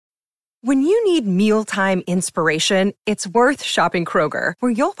When you need mealtime inspiration, it's worth shopping Kroger,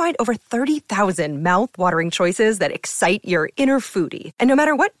 where you'll find over 30,000 mouth-watering choices that excite your inner foodie. And no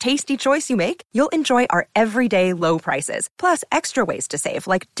matter what tasty choice you make, you'll enjoy our everyday low prices, plus extra ways to save,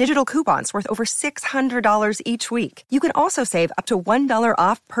 like digital coupons worth over $600 each week. You can also save up to $1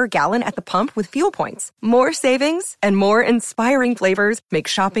 off per gallon at the pump with fuel points. More savings and more inspiring flavors make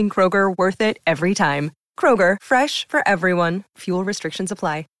shopping Kroger worth it every time. Kroger, fresh for everyone. Fuel restrictions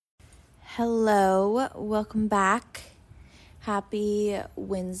apply. Hello, welcome back. Happy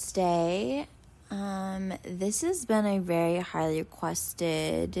Wednesday. This has been a very highly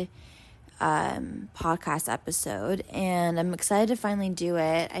requested podcast episode, and I'm excited to finally do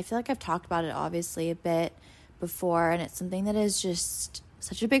it. I feel like I've talked about it obviously a bit before, and it's something that is just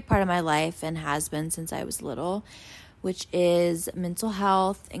such a big part of my life and has been since I was little, which is mental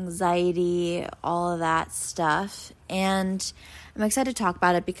health, anxiety, all of that stuff. And I'm excited to talk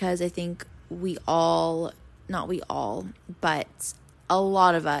about it because I think not we all, but a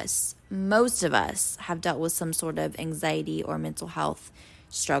lot of us, most of us have dealt with some sort of anxiety or mental health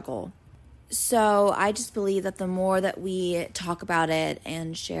struggle. So I just believe that the more that we talk about it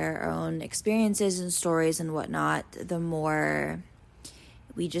and share our own experiences and stories and whatnot, the more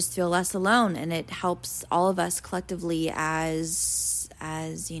we just feel less alone, and it helps all of us collectively as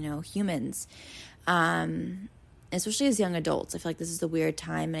humans, especially as young adults. I feel like this is the weird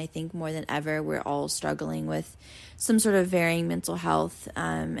time, and I think more than ever we're all struggling with some sort of varying mental health,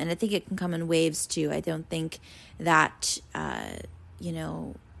 and I think it can come in waves too. I don't think that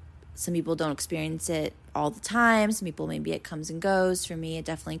some people don't experience it all the time. Some people, maybe it comes and goes. For me, it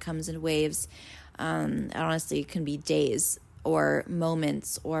definitely comes in waves. Honestly, it can be days or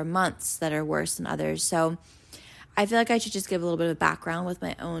moments or months that are worse than others. So I feel like I should just give a little bit of background with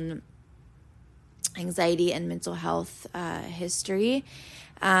my own anxiety and mental health history.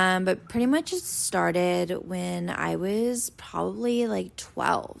 But pretty much it started when I was probably like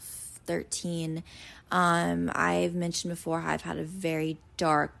 12, 13. I've mentioned before how I've had a very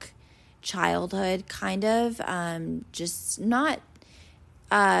dark childhood, kind of, just not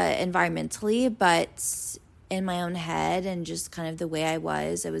environmentally, but in my own head, and just kind of the way I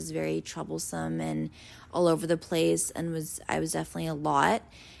was very troublesome and all over the place, and I was definitely a lot.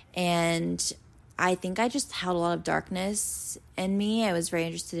 And I think I just held a lot of darkness in me. I was very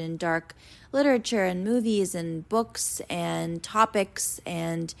interested in dark literature and movies and books and topics,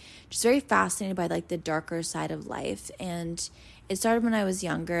 and just very fascinated by like the darker side of life. And it started when I was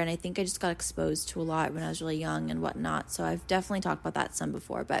younger, and I think I just got exposed to a lot when I was really young and whatnot. So I've definitely talked about that some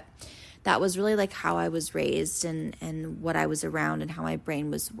before, but that was really like how I was raised and what I was around and how my brain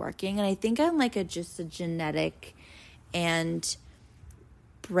was working. And I think I'm like just a genetic and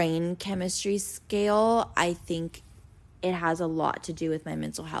brain chemistry scale. I think it has a lot to do with my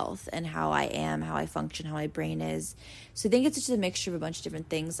mental health and how I am, how I function, how my brain is. So I think it's just a mixture of a bunch of different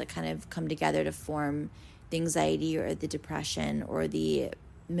things that kind of come together to form the anxiety or the depression or the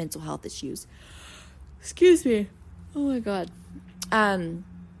mental health issues. Excuse me. Oh my God.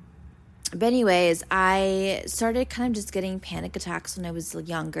 But anyways, I started kind of just getting panic attacks when I was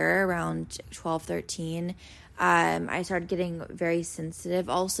younger, around 12, 13. I started getting very sensitive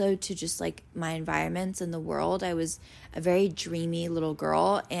also to just like my environments in the world. I was a very dreamy little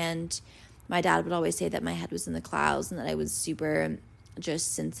girl, and my dad would always say that my head was in the clouds and that I was super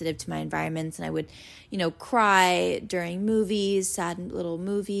just sensitive to my environments, and I would, cry during movies, sad little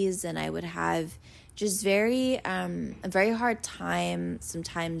movies, and I would have just a very hard time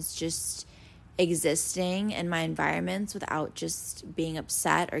sometimes just existing in my environments without just being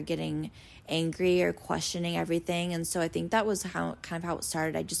upset or getting angry or questioning everything. And so I think that was how it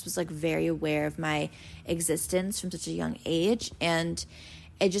started. I just was like very aware of my existence from such a young age, and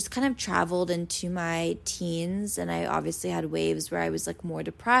it just kind of traveled into my teens, and I obviously had waves where I was like more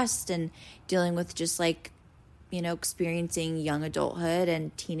depressed and dealing with just like experiencing young adulthood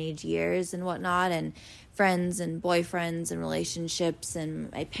and teenage years and whatnot, and friends and boyfriends and relationships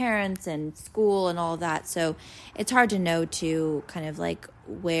and my parents and school and all of that. So it's hard to know too, kind of like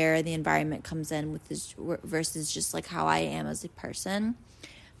where the environment comes in with this versus just like how I am as a person.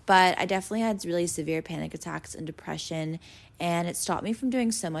 But I definitely had really severe panic attacks and depression, and it stopped me from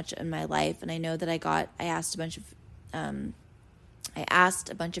doing so much in my life. And I know that I asked a bunch of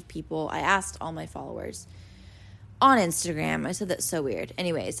people, I asked all my followers on Instagram. I said that's so weird.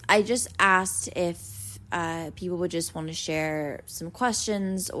 Anyways, I just asked if people would just want to share some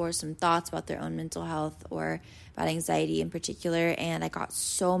questions or some thoughts about their own mental health or about anxiety in particular. And I got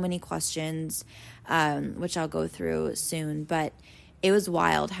so many questions, which I'll go through soon. But it was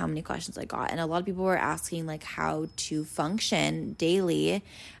wild how many questions I got. And a lot of people were asking like how to function daily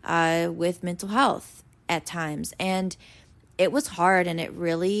with mental health at times. And it was hard, and it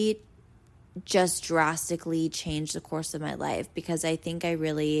really just drastically changed the course of my life, because I think I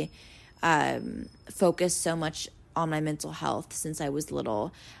really focused so much on my mental health since I was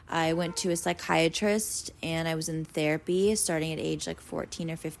little. I went to a psychiatrist, and I was in therapy starting at age like 14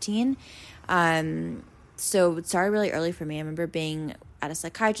 or 15. So it started really early for me. I remember being at a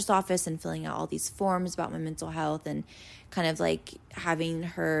psychiatrist's office and filling out all these forms about my mental health, and kind of like having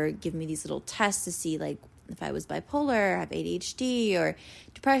her give me these little tests to see like if I was bipolar, or have ADHD, or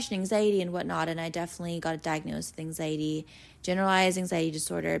depression, anxiety, and whatnot. And I definitely got diagnosed with anxiety, generalized anxiety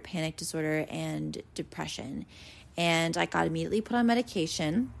disorder, panic disorder, and depression. And I got immediately put on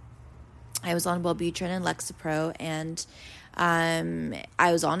medication. I was on Wellbutrin and Lexapro, and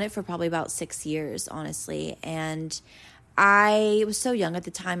I was on it for probably about 6 years, honestly. And I was so young at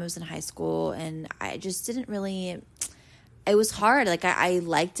the time. I was in high school, and I just didn't really... It was hard. Like, I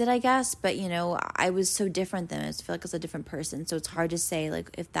liked it, I guess, but, you know, I was so different then. I feel like I was a different person. So it's hard to say,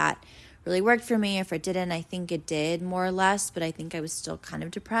 like, if that really worked for me, if it didn't. I think it did, more or less, but I think I was still kind of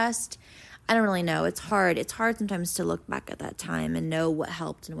depressed. I don't really know. It's hard. It's hard sometimes to look back at that time and know what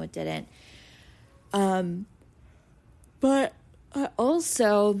helped and what didn't. But I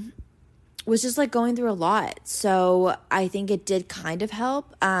also was just, like, going through a lot. So I think it did kind of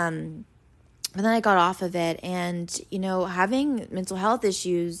help. But then I got off of it, and, you know, having mental health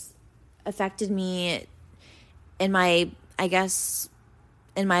issues affected me in my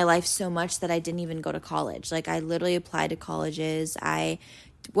life so much that I didn't even go to college. Like, I literally applied to colleges. I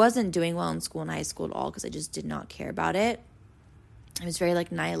wasn't doing well in school and high school at all because I just did not care about it. I was very, like,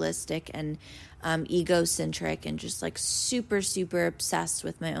 nihilistic and egocentric, and just, like, super, super obsessed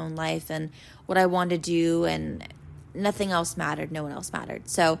with my own life and what I wanted to do, and nothing else mattered. No one else mattered.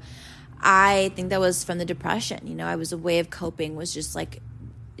 So I think that was from the depression. You know, I was a way of coping was just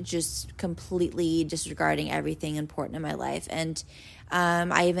completely disregarding everything important in my life. And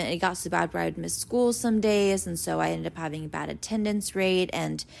it got so bad where I would miss school some days. And so I ended up having a bad attendance rate.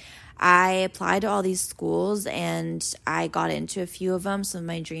 And I applied to all these schools, and I got into a few of them, some of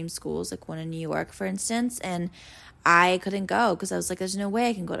my dream schools, like one in New York, for instance. And I couldn't go because I was like, there's no way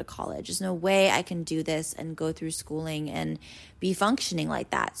I can go to college. There's no way I can do this and go through schooling and be functioning like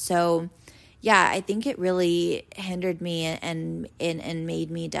that. So, yeah, I think it really hindered me and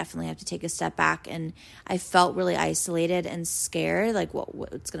made me definitely have to take a step back. And I felt really isolated and scared, like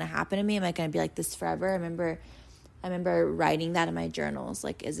what's going to happen to me? Am I going to be like this forever? I remember writing that in my journals,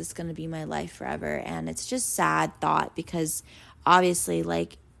 like, is this going to be my life forever? And it's just sad thought, because obviously,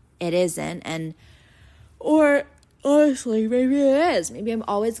 like, it isn't. Or honestly, maybe it is. Maybe I'm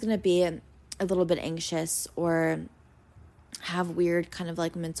always going to be a little bit anxious or have weird kind of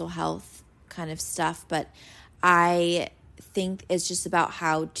like mental health kind of stuff. But I think it's just about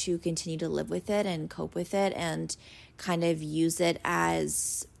how to continue to live with it and cope with it, and kind of use it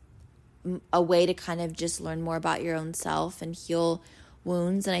as a way to kind of just learn more about your own self and heal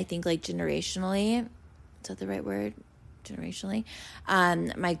wounds. And I think, like, generationally, is that the right word? Generationally,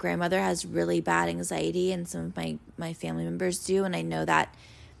 my grandmother has really bad anxiety, and some of my family members do, and I know that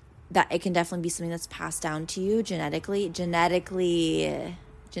it can definitely be something that's passed down to you genetically,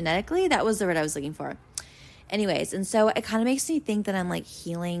 that was the word I was looking for. Anyways, and so it kind of makes me think that I'm, like,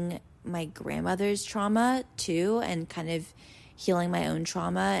 healing my grandmother's trauma too, and kind of healing my own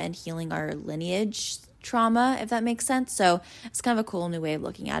trauma and healing our lineage trauma, if that makes sense. So it's kind of a cool new way of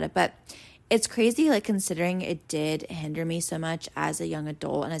looking at it. But it's crazy, like, considering it did hinder me so much as a young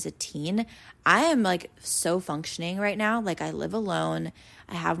adult and as a teen. I am, like, so functioning right now. Like, I live alone.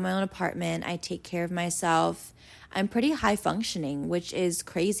 I have my own apartment. I take care of myself. I'm pretty high functioning, which is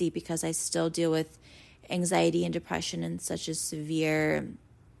crazy because I still deal with anxiety and depression in such a severe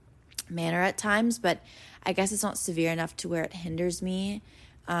manner at times. But I guess it's not severe enough to where it hinders me,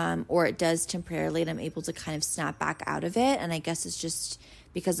 or it does temporarily, and I'm able to kind of snap back out of it. And I guess it's just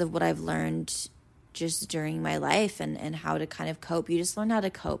because of what I've learned just during my life and how to kind of cope. You just learn how to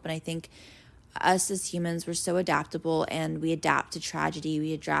cope. And I think us as humans, we're so adaptable, and we adapt to tragedy.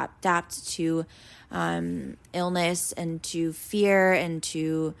 We adapt to illness and to fear and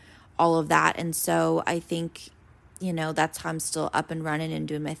to all of that. And so I think, you know, that's how I'm still up and running and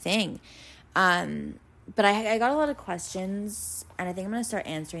doing my thing. But I got a lot of questions, and I think I'm going to start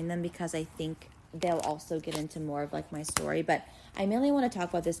answering them because I think they'll also get into more of, like, my story. But I mainly want to talk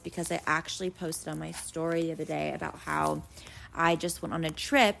about this because I actually posted on my story the other day about how I just went on a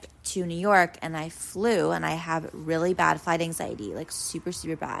trip to New York, and I flew, and I have really bad flight anxiety, like super,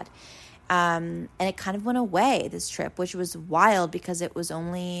 super bad. And it kind of went away this trip, which was wild because it was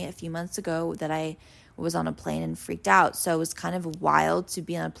only a few months ago that I was on a plane and freaked out. So it was kind of wild to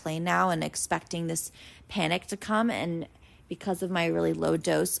be on a plane now and expecting this panic to come. And because of my really low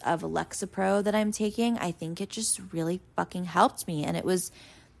dose of lexapro that I'm taking, I think it just really fucking helped me. And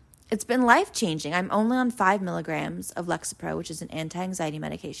it's been life-changing. I'm only on 5 milligrams of lexapro, which is an anti-anxiety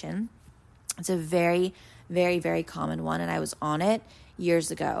medication. It's a very, very, very common one, and I was on it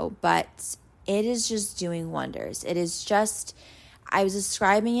years ago, but it is just doing wonders. It is just, I was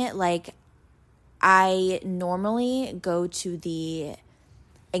describing it like I normally go to the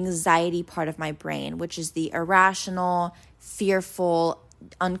anxiety part of my brain, which is the irrational, fearful,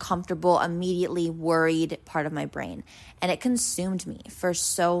 uncomfortable, immediately worried part of my brain. And it consumed me for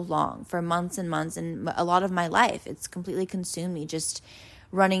so long, for months and months, and a lot of my life. It's completely consumed me, just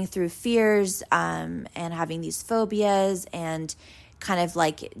running through fears and having these phobias and kind of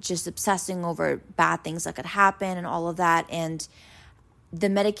like just obsessing over bad things that could happen and all of that. And the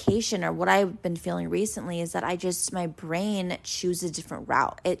medication, or what I've been feeling recently, is that my brain chooses a different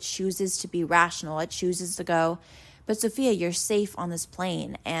route. It chooses to be rational. It chooses to go, but Sophia, you're safe on this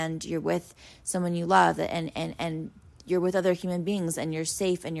plane and you're with someone you love and you're with other human beings and you're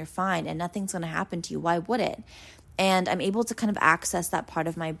safe and you're fine and nothing's going to happen to you. Why would it? And I'm able to kind of access that part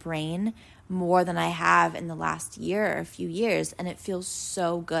of my brain more than I have in the last year or a few years. And it feels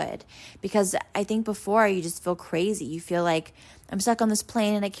so good because I think before you just feel crazy. You feel like I'm stuck on this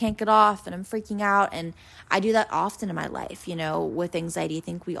plane and I can't get off and I'm freaking out. And I do that often in my life, with anxiety. I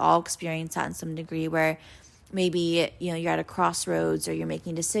think we all experience that in some degree where maybe, you're at a crossroads or you're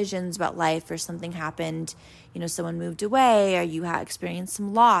making decisions about life or something happened, someone moved away or you had experienced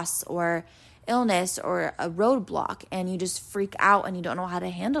some loss or illness or a roadblock and you just freak out and you don't know how to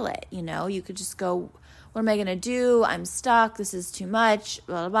handle it. You could just go, what am I going to do? I'm stuck. This is too much,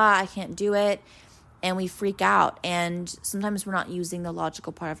 blah, blah, blah. I can't do it. And we freak out. And sometimes we're not using the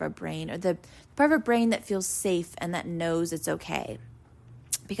logical part of our brain or the part of our brain that feels safe and that knows it's okay.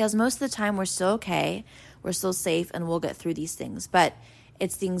 Because most of the time we're still okay. We're still safe and we'll get through these things. But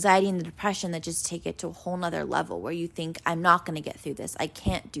it's the anxiety and the depression that just take it to a whole nother level where you think, I'm not going to get through this. I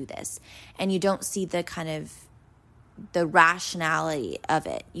can't do this. And you don't see the kind of the rationality of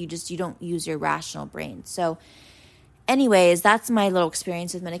it. You don't use your rational brain. So anyways, that's my little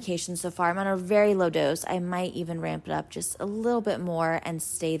experience with medication so far. I'm on a very low dose. I might even ramp it up just a little bit more and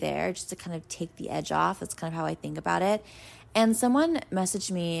stay there just to kind of take the edge off. That's kind of how I think about it. And someone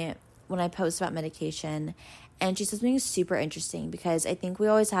messaged me when I post about medication, and she said something super interesting because I think we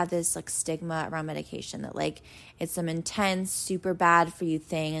always have this like stigma around medication that like it's some intense, super bad for you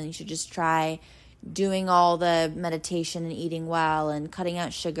thing and you should just try doing all the meditation and eating well and cutting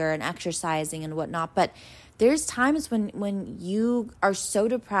out sugar and exercising and whatnot. But there's times when you are so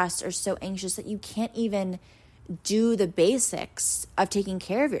depressed or so anxious that you can't even do the basics of taking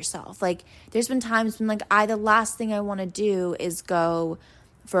care of yourself. Like there's been times when like the last thing I want to do is go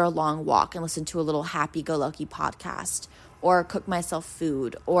for a long walk and listen to a little happy-go-lucky podcast or cook myself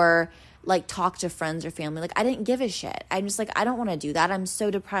food or like talk to friends or family. Like I didn't give a shit. I'm just like, I don't want to do that. I'm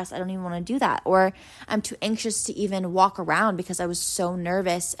so depressed. I don't even want to do that. Or I'm too anxious to even walk around because I was so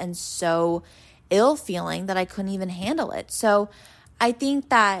nervous and so ill feeling that I couldn't even handle it. So I think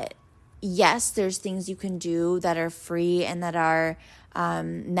that yes, there's things you can do that are free and that are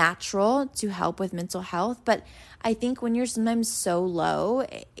natural to help with mental health. But I think when you're sometimes so low,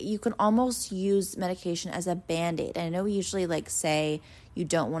 you can almost use medication as a Band-Aid. I know we usually like say you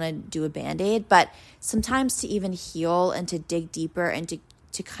don't want to do a Band-Aid, but sometimes to even heal and to dig deeper and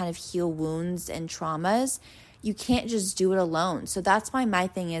to kind of heal wounds and traumas, you can't just do it alone. So that's why my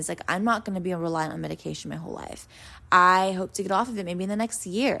thing is like, I'm not going to be reliant on medication my whole life. I hope to get off of it maybe in the next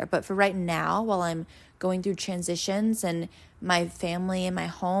year. But for right now, while I'm going through transitions and my family and my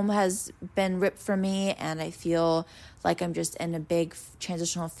home has been ripped from me and I feel like I'm just in a big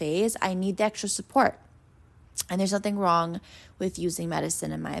transitional phase, I need the extra support. And there's nothing wrong with using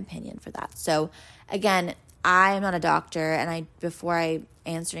medicine, in my opinion, for that. So again, I am not a doctor, and before I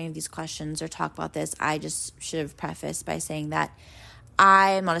answer any of these questions or talk about this, I just should have prefaced by saying that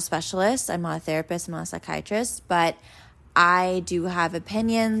I am not a specialist, I'm not a therapist, I'm not a psychiatrist, but I do have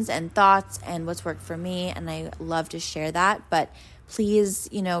opinions and thoughts and what's worked for me, and I love to share that. But please,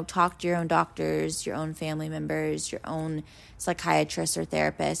 talk to your own doctors, your own family members, your own psychiatrist or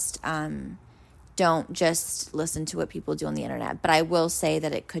therapist. Don't just listen to what people do on the internet. But I will say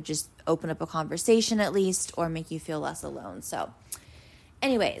that it could just open up a conversation at least or make you feel less alone. So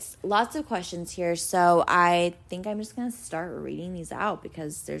anyways, lots of questions here. So I think I'm just going to start reading these out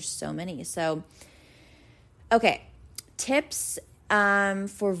because there's so many. So, okay. Tips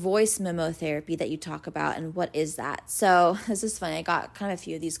for voice memo therapy that you talk about, and what is that? So this is funny. I got kind of a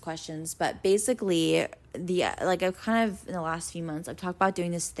few of these questions, but basically I've kind of, in the last few months, I've talked about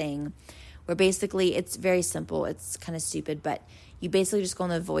doing this thing where basically it's very simple. It's kind of stupid, but you basically just go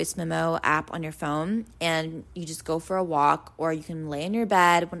on the voice memo app on your phone and you just go for a walk, or you can lay in your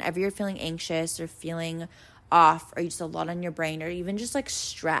bed whenever you're feeling anxious or feeling off, or you just a lot on your brain, or even just like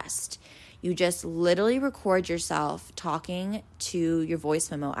stressed. You just literally record yourself talking to your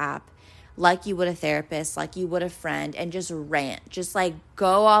voice memo app like you would a therapist, like you would a friend, and just rant. Just like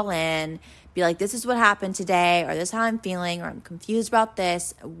go all in, be like, this is what happened today, or this is how I'm feeling, or I'm confused about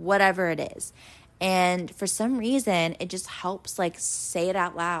this, whatever it is. And for some reason, it just helps like say it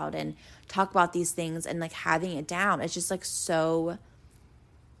out loud and talk about these things, and like having it down. It's just like so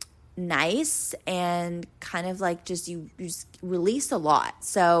nice, and kind of like just you just release a lot.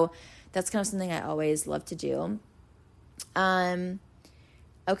 So that's kind of something I always love to do.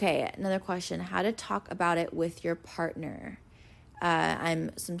 Okay, another question. How to talk about it with your partner.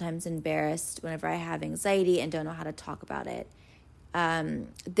 I'm sometimes embarrassed whenever I have anxiety and don't know how to talk about it.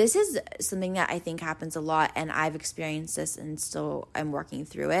 This is something that I think happens a lot, and I've experienced this, and still I'm working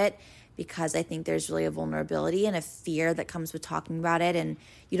through it, because I think there's really a vulnerability and a fear that comes with talking about it, and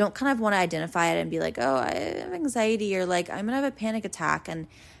you don't kind of want to identify it and be like, oh, I have anxiety, or like I'm gonna have a panic attack. And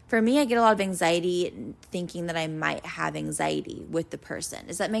for me, I get a lot of anxiety thinking that I might have anxiety with the person.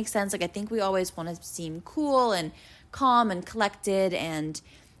 Does that make sense? Like, I think we always want to seem cool and calm and collected and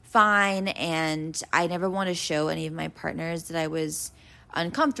fine, and I never want to show any of my partners that I was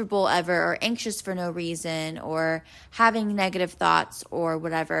uncomfortable ever, or anxious for no reason, or having negative thoughts or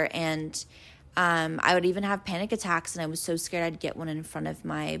whatever. And I would even have panic attacks, and I was so scared I'd get one in front of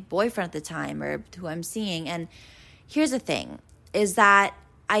my boyfriend at the time, or who I'm seeing. And here's the thing, is that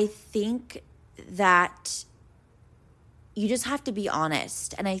I think that you just have to be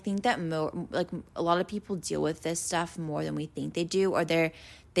honest. And I think that a lot of people deal with this stuff more than we think they do, or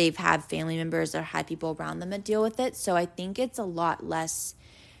they've had family members or had people around them that deal with it. So I think it's a lot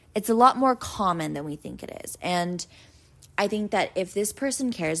more common than we think it is. And I think that if this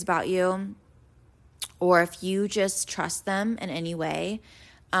person cares about you, or if you just trust them in any way,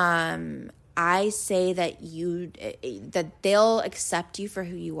 I say that they'll accept you for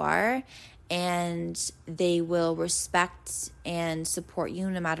who you are, and they will respect and support you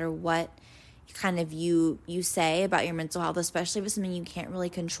no matter what kind of you say about your mental health, especially if it's something you can't really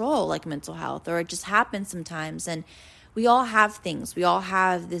control, like mental health, or it just happens sometimes. And we all have things. We all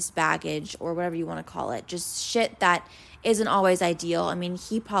have this baggage, or whatever you want to call it, just shit that isn't always ideal. I mean,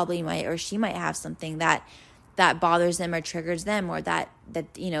 he probably might, or she might have something that bothers them or triggers them, or that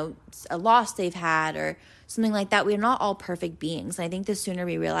a loss they've had or something like that. We're not all perfect beings. And I think the sooner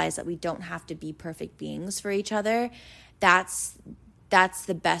we realize that we don't have to be perfect beings for each other, that's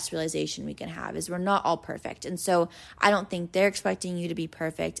the best realization we can have, is we're not all perfect. And so I don't think they're expecting you to be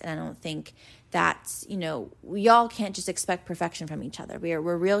perfect, and I don't think that, we all can't just expect perfection from each other. We're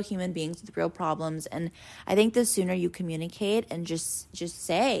real human beings with real problems. And I think the sooner you communicate and just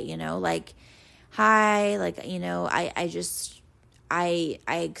say, like, hi, like, I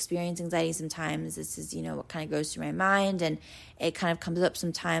experience anxiety sometimes. This is, what kind of goes through my mind, and it kind of comes up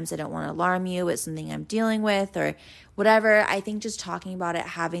sometimes. I don't want to alarm you. It's something I'm dealing with, or whatever. I think just talking about it,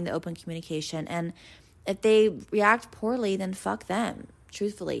 having the open communication, and if they react poorly, then fuck them,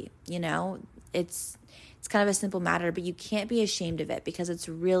 truthfully. It's kind of a simple matter, but you can't be ashamed of it, because it's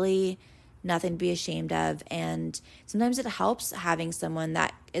really nothing to be ashamed of. And sometimes it helps having someone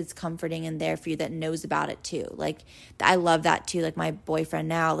that is comforting and there for you, that knows about it too. Like, I love that too. Like, my boyfriend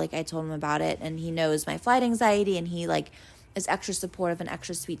now, like, I told him about it, and he knows my flight anxiety, and he like is extra supportive and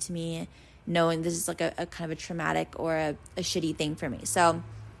extra sweet to me, knowing this is like a kind of a traumatic or a shitty thing for me. So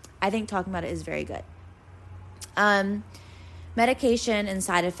I think talking about it is very good. Medication and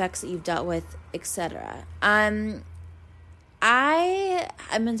side effects that you've dealt with, etc. I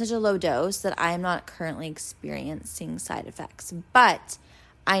am in such a low dose that I am not currently experiencing side effects, but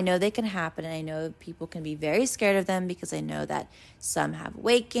I know they can happen, and I know people can be very scared of them, because I know that some have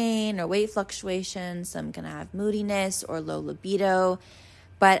weight gain or weight fluctuation, some can have moodiness or low libido,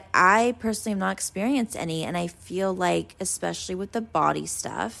 but I personally have not experienced any. And I feel like, especially with the body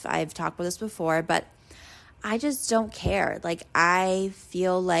stuff, I've talked about this before, but I just don't care. Like, I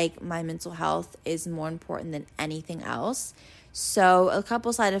feel like my mental health is more important than anything else. So a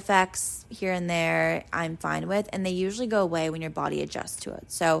couple side effects here and there I'm fine with, and they usually go away when your body adjusts to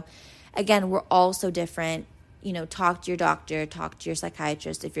it. So again, we're all so different. Talk to your doctor, talk to your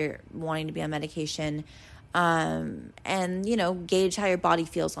psychiatrist if you're wanting to be on medication, and gauge how your body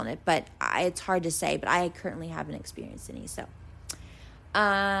feels on it. But it's hard to say, but I currently haven't experienced any. So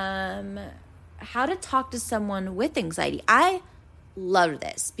How to talk to someone with anxiety. I love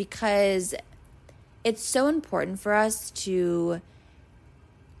this because it's so important for us to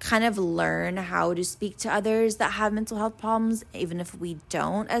kind of learn how to speak to others that have mental health problems, even if we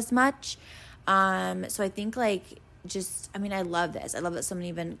don't as much. So I think like I love this. I love that someone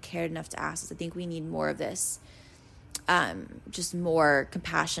even cared enough to ask us. I think we need more of this. Just more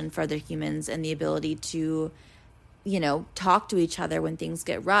compassion for other humans and the ability to, talk to each other when things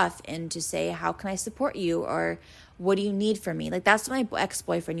get rough and to say, how can I support you? Or what do you need from me? Like that's what my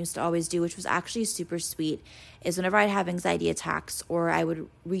ex-boyfriend used to always do, which was actually super sweet, is whenever I'd have anxiety attacks or I would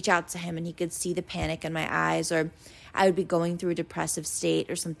reach out to him and he could see the panic in my eyes, or I would be going through a depressive state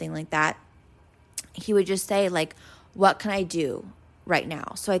or something like that, he would just say like, what can I do right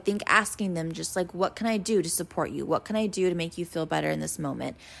now? So I think asking them just like, what can I do to support you? What can I do to make you feel better in this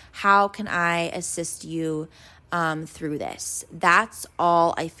moment? How can I assist you through this? That's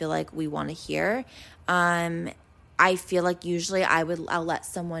all I feel like we want to hear. I feel like usually I'll let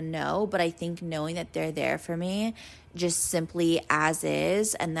someone know, but I think knowing that they're there for me just simply as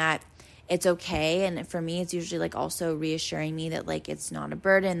is and that it's okay. And for me, it's usually like also reassuring me that like it's not a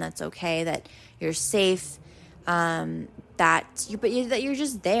burden, that's okay, that you're safe, that you're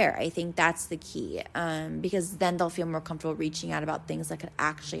just there. I think that's the key, because then they'll feel more comfortable reaching out about things that could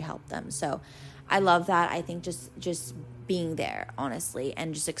actually help them. So I love that. I think just being there, honestly,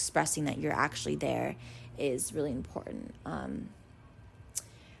 and just expressing that you're actually there is really important.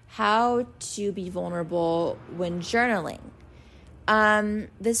 How to be vulnerable when journaling.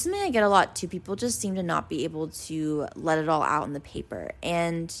 This is something I get a lot too. People just seem to not be able to let it all out on the paper.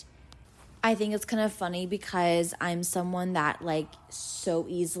 And I think it's kind of funny because I'm someone that like so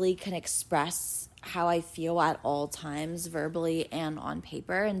easily can express how I feel at all times, verbally and on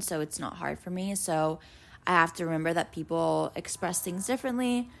paper. And so it's not hard for me. So I have to remember that people express things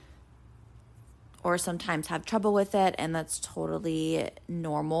differently or sometimes have trouble with it, and that's totally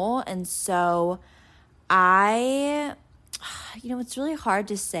normal. And so it's really hard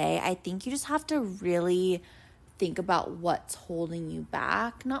to say. I think you just have to really think about what's holding you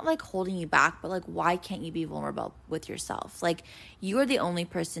back. Not like holding you back, but like, why can't you be vulnerable with yourself? Like, you are the only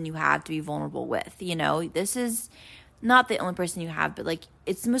person you have to be vulnerable with. This is not the only person you have, but like,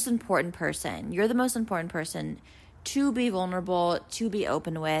 it's the most important person. You're the most important person to be vulnerable, to be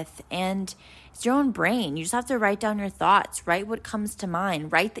open with, and it's your own brain. You just have to write down your thoughts, write what comes to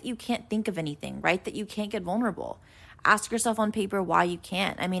mind, write that you can't think of anything, write that you can't get vulnerable. Ask yourself on paper why you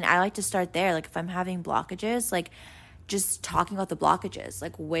can't. I mean, I like to start there. Like if I'm having blockages, like just talking about the blockages,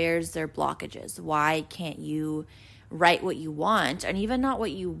 like where's their blockages? Why can't you write what you want? And even not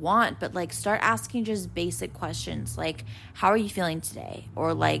what you want, but like start asking just basic questions like, how are you feeling today?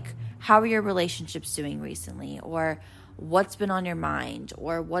 Or like, how are your relationships doing recently? Or what's been on your mind?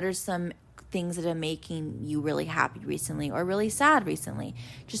 Or what are some things that are making you really happy recently or really sad recently?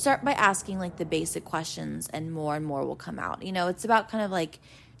 Just start by asking like the basic questions and more will come out. It's about kind of like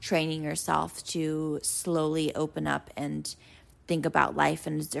training yourself to slowly open up and think about life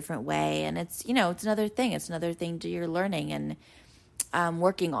in a different way. And it's, it's another thing. It's another thing that you're learning and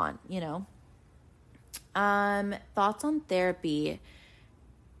working on, Thoughts on therapy.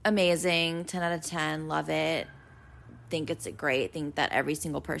 Amazing. 10 out of 10. Love it. Think it's great. Think that every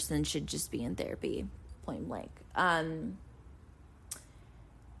single person should just be in therapy. Point blank.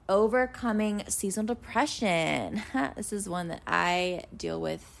 Overcoming seasonal depression. This is one that I deal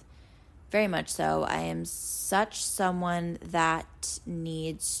with very much so. I am such someone that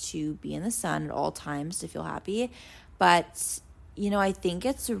needs to be in the sun at all times to feel happy. But, I think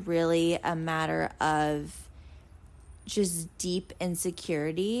it's really a matter of just deep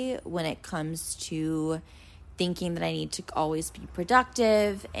insecurity when it comes to thinking that I need to always be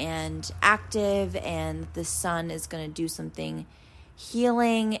productive and active and the sun is going to do something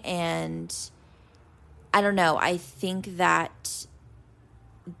healing. And I don't know. I think that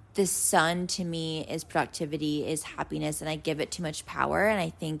the sun to me is productivity, is happiness, and I give it too much power. And I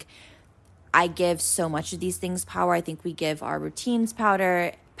think I give so much of these things power. I think we give our routines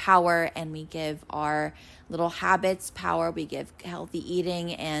power, and we give our little habits power. We give healthy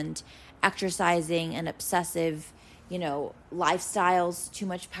eating and exercising and obsessive, lifestyles too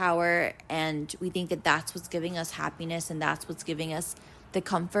much power. And we think that that's what's giving us happiness and that's what's giving us the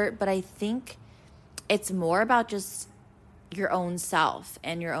comfort. But I think it's more about just your own self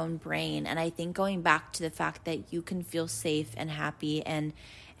and your own brain. And I think going back to the fact that you can feel safe and happy and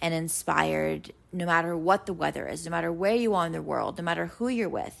inspired no matter what the weather is, no matter where you are in the world, no matter who you're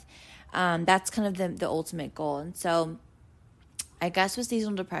with. That's kind of the ultimate goal. And so I guess with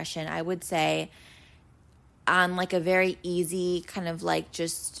seasonal depression, I would say on like a very easy kind of like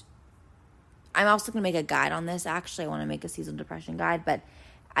just, I'm also going to make a guide on this. Actually, I want to make a seasonal depression guide, but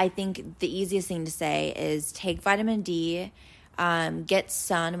I think the easiest thing to say is take vitamin D, get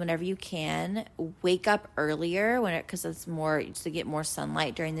sun whenever you can, wake up earlier because it's more just to get more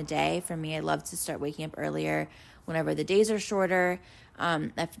sunlight during the day. For me, I love to start waking up earlier whenever the days are shorter.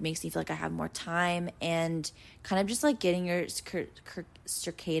 That makes me feel like I have more time, and kind of just like getting your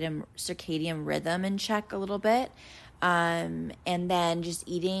circadian rhythm in check a little bit. And then just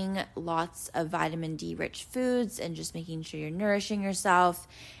eating lots of vitamin D rich foods and just making sure you're nourishing yourself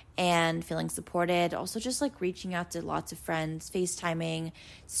and feeling supported. Also just like reaching out to lots of friends, FaceTiming,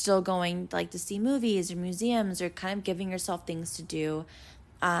 still going like to see movies or museums, or kind of giving yourself things to do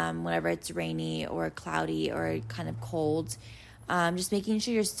whenever it's rainy or cloudy or kind of cold. Just making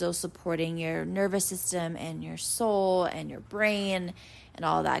sure you're still supporting your nervous system and your soul and your brain and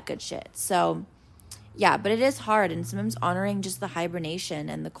all that good shit. So yeah, but it is hard, and sometimes honoring just the hibernation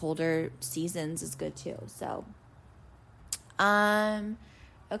and the colder seasons is good too. So,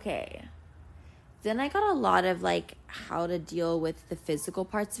 okay. Then I got a lot of like how to deal with the physical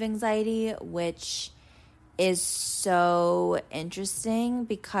parts of anxiety, which is so interesting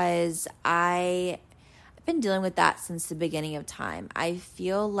because I've been dealing with that since the beginning of time. I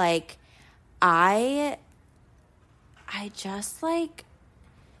feel like I just like,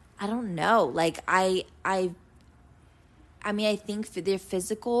 I don't know. Like I mean, I think their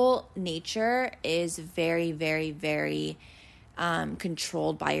physical nature is very, very, very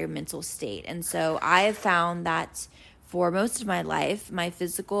controlled by your mental state. And so I have found that for most of my life, my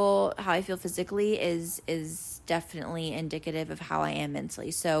physical, how I feel physically is definitely indicative of how I am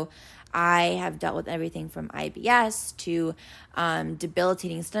mentally. So I have dealt with everything from IBS to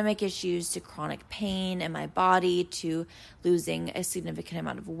debilitating stomach issues to chronic pain in my body to losing a significant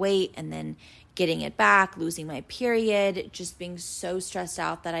amount of weight and then getting it back, losing my period, just being so stressed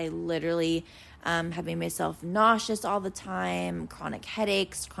out that I literally have made myself nauseous all the time, chronic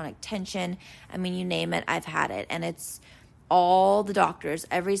headaches, chronic tension. I mean, you name it, I've had it. And it's all the doctors,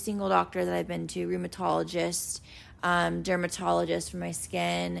 every single doctor that I've been to, rheumatologist, dermatologist for my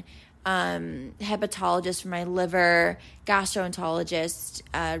skin, hepatologist for my liver, gastroenterologist,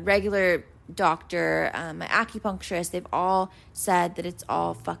 regular doctor, my acupuncturist, they've all said that it's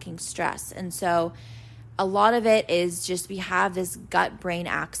all fucking stress. And so a lot of it is just we have this gut-brain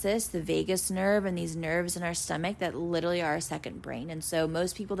axis, the vagus nerve, and these nerves in our stomach that literally are our second brain. And so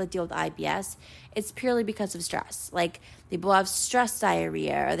most people that deal with IBS, it's purely because of stress. Like people have stress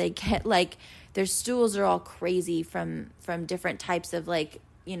diarrhea, or they get like their stools are all crazy from different types of like,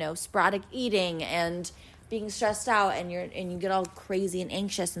 you know, sporadic eating and being stressed out, and you get all crazy and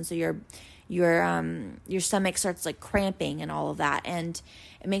anxious, and so your stomach starts like cramping and all of that, and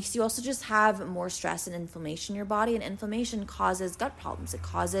it makes you also just have more stress and inflammation in your body, and inflammation causes gut problems. It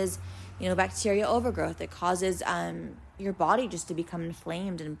causes, you know, bacteria overgrowth. It causes your body just to become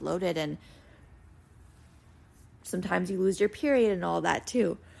inflamed and bloated, and sometimes you lose your period and all that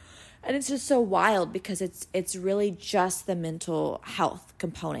too. And it's just so wild because it's really just the mental health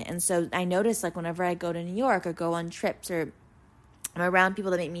component. And so I notice like whenever I go to New York or go on trips or I'm around people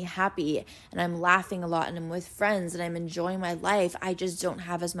that make me happy and I'm laughing a lot and I'm with friends and I'm enjoying my life, I just don't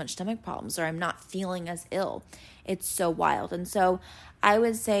have as much stomach problems, or I'm not feeling as ill. It's so wild. And so I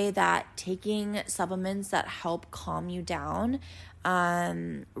would say that taking supplements that help calm you down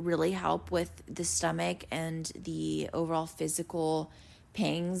really help with the stomach and the overall physical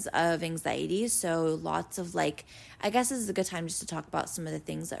pangs of anxiety. So lots of like, I guess this is a good time just to talk about some of the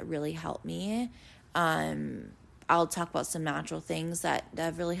things that really help me. I'll talk about some natural things that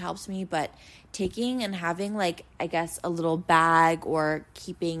have really helped me, but taking and having like, I guess a little bag or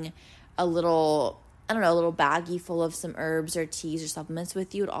keeping a little, I don't know, a little baggie full of some herbs or teas or supplements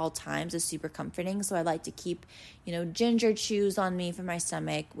with you at all times is super comforting. So I like to keep, you know, ginger chews on me for my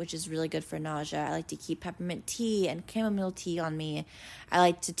stomach, which is really good for nausea. I like to keep peppermint tea and chamomile tea on me. I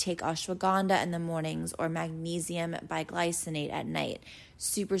like to take ashwagandha in the mornings or magnesium biglycinate at night.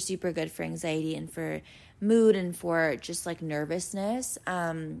 Super, super good for anxiety and for mood and for just like nervousness.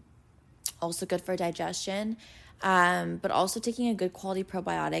 Also good for digestion. But also taking a good quality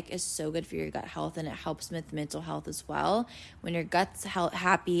probiotic is so good for your gut health, and it helps with mental health as well. When your gut's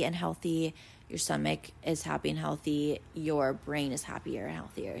happy and healthy, your stomach is happy and healthy, your brain is happier and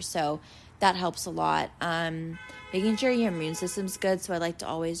healthier. So that helps a lot. Making sure your immune system's good. So I like to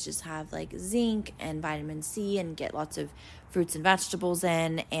always just have like zinc and vitamin C and get lots of fruits and vegetables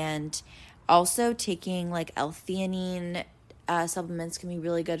in. And also taking like L-theanine supplements can be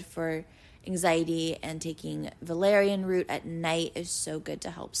really good for anxiety, and taking valerian root at night is so good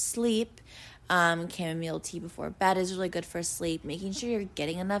to help sleep. Chamomile tea before bed is really good for sleep. Making sure you're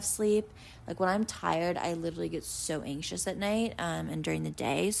getting enough sleep. Like when I'm tired, I literally get so anxious at night and during the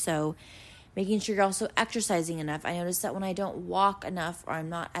day. So making sure you're also exercising enough. I notice that when I don't walk enough or I'm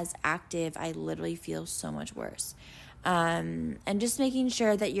not as active, I literally feel so much worse. And just making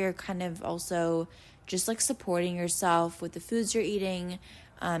sure that you're kind of also just like supporting yourself with the foods you're eating,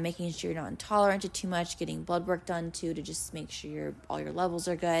 making sure you're not intolerant to too much, getting blood work done too to just make sure all your levels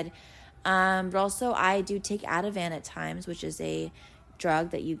are good. But also I do take Ativan at times, which is a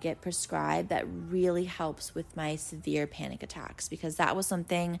drug that you get prescribed that really helps with my severe panic attacks, because that was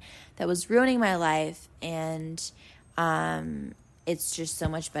something that was ruining my life. And it's just so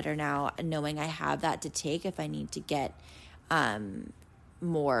much better now knowing I have that to take if I need to get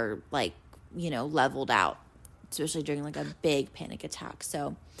more like, leveled out, especially during like a big panic attack.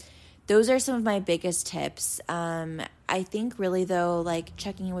 So those are some of my biggest tips. I think really though, like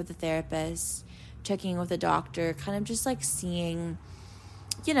checking in with a therapist, checking in with a doctor, kind of just like seeing,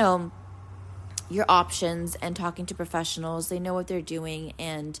 your options and talking to professionals. They know what they're doing,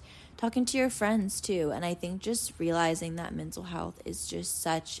 and talking to your friends too. And I think just realizing that mental health is just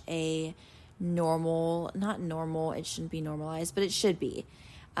such a not normal, it shouldn't be normalized, but it should be.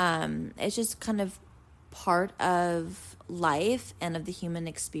 It's just kind of part of life and of the human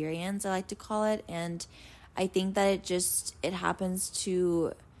experience, I like to call it. And I think that it happens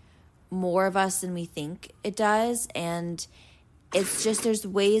to more of us than we think it does. And it's just, there's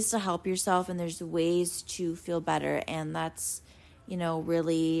ways to help yourself and there's ways to feel better. And that's,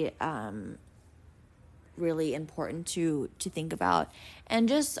 really, really important to think about. And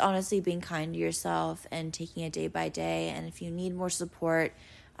just honestly being kind to yourself and taking it day by day. And if you need more support,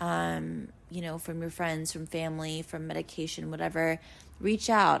 from your friends, from family, from medication, whatever, reach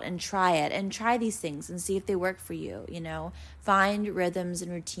out and try it and try these things and see if they work for you. Find rhythms and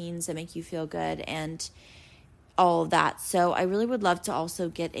routines that make you feel good and all of that. So I really would love to also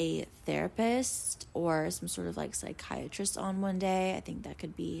get a therapist or some sort of like psychiatrist on one day. I think that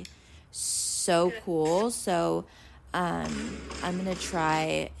could be so cool. So I'm going to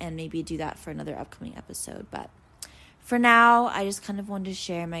try and maybe do that for another upcoming episode. But for now, I just kind of wanted to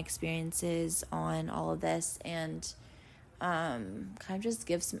share my experiences on all of this and kind of just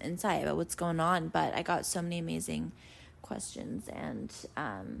give some insight about what's going on. But I got so many amazing questions, and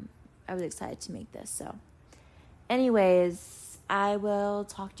I was excited to make this. So anyways, I will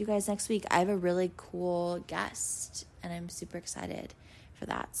talk to you guys next week. I have a really cool guest, and I'm super excited for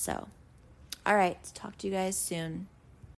that. So, all right, talk to you guys soon.